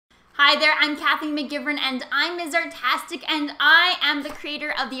Hi there, I'm Kathleen McGivern and I'm Ms. Artastic, and I am the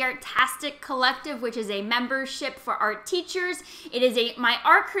creator of the Artastic Collective, which is a membership for art teachers. It is my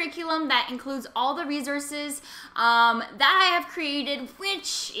art curriculum that includes all the resources that I have created,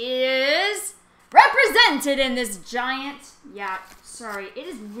 which is represented in this giant, it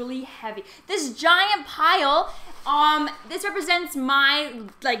is really heavy. This giant pile, this represents my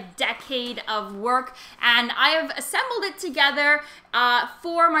decade of work, and I have assembled it together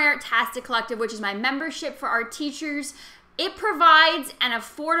for my Artastic Collective, which is my membership for art teachers. It provides an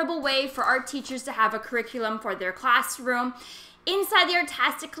affordable way for art teachers to have a curriculum for their classroom. Inside the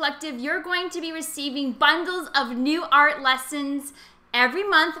Artastic Collective, you're going to be receiving bundles of new art lessons every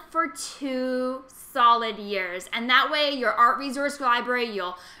month for 2 solid years. And that way, your art resource library,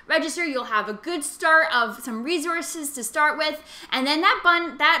 you'll register, you'll have a good start of some resources to start with, and then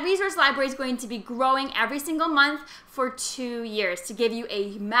that resource library is going to be growing every single month for 2 years to give you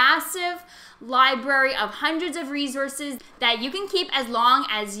a massive library of hundreds of resources that you can keep as long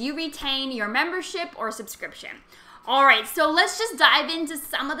as you retain your membership or subscription. All right, so let's just dive into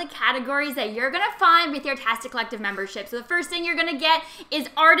some of the categories that you're gonna find with your Artastic Collective membership. So the first thing you're gonna get is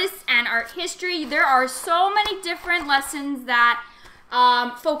artists and art history. There are so many different lessons that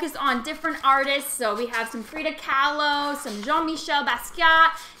focus on different artists. So we have some Frida Kahlo, some Jean-Michel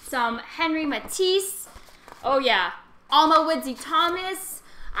Basquiat, some Henri Matisse. Oh yeah, Alma Woodsy Thomas.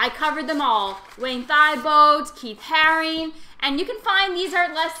 I covered them all. Wayne Thiebaud, Keith Haring. And you can find these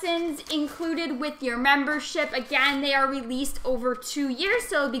art lessons included with your membership. Again, they are released over 2 years,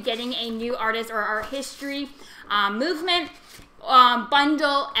 so you'll be getting a new artist or art history movement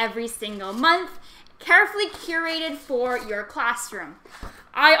bundle every single month, carefully curated for your classroom.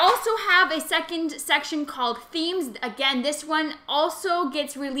 I also have a second section called themes. Again, this one also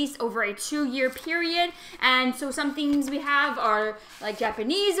gets released over a 2-year period. And so some themes we have are like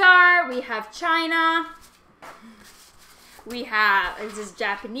Japanese art, we have China, this is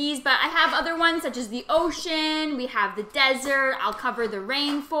Japanese, but I have other ones such as the ocean, we have the desert, I'll cover the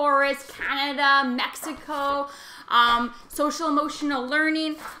rainforest, Canada, Mexico, social emotional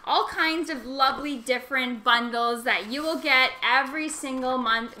learning, all kinds of lovely different bundles that you will get every single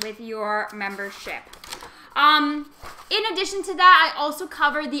month with your membership. In addition to that, I also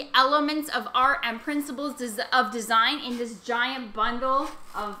cover the elements of art and principles of design in this giant bundle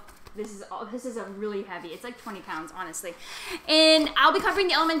of this is a really heavy. It's like 20 pounds, honestly. And I'll be covering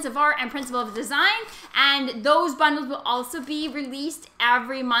the elements of art and principle of design, and those bundles will also be released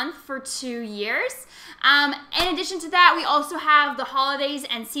every month for 2 years. In addition to that, we also have the holidays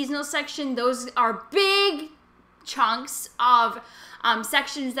and seasonal section. Those are big chunks of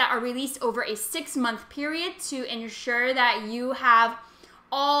sections that are released over a 6-month period to ensure that you have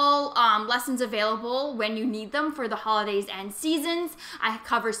all lessons available when you need them for the holidays and seasons. I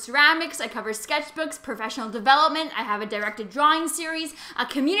cover ceramics, I cover sketchbooks, professional development, I have a directed drawing series, a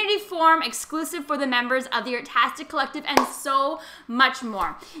community forum exclusive for the members of the Artastic Collective, and so much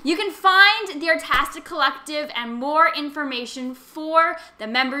more. You can find the Artastic Collective and more information for the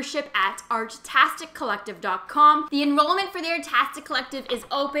membership at artasticcollective.com. The enrollment for the Artastic Collective is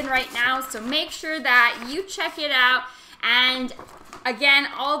open right now, so make sure that you check it out. And again,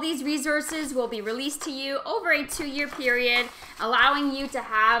 all these resources will be released to you over a 2-year period, allowing you to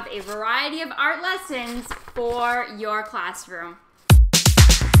have a variety of art lessons for your classroom.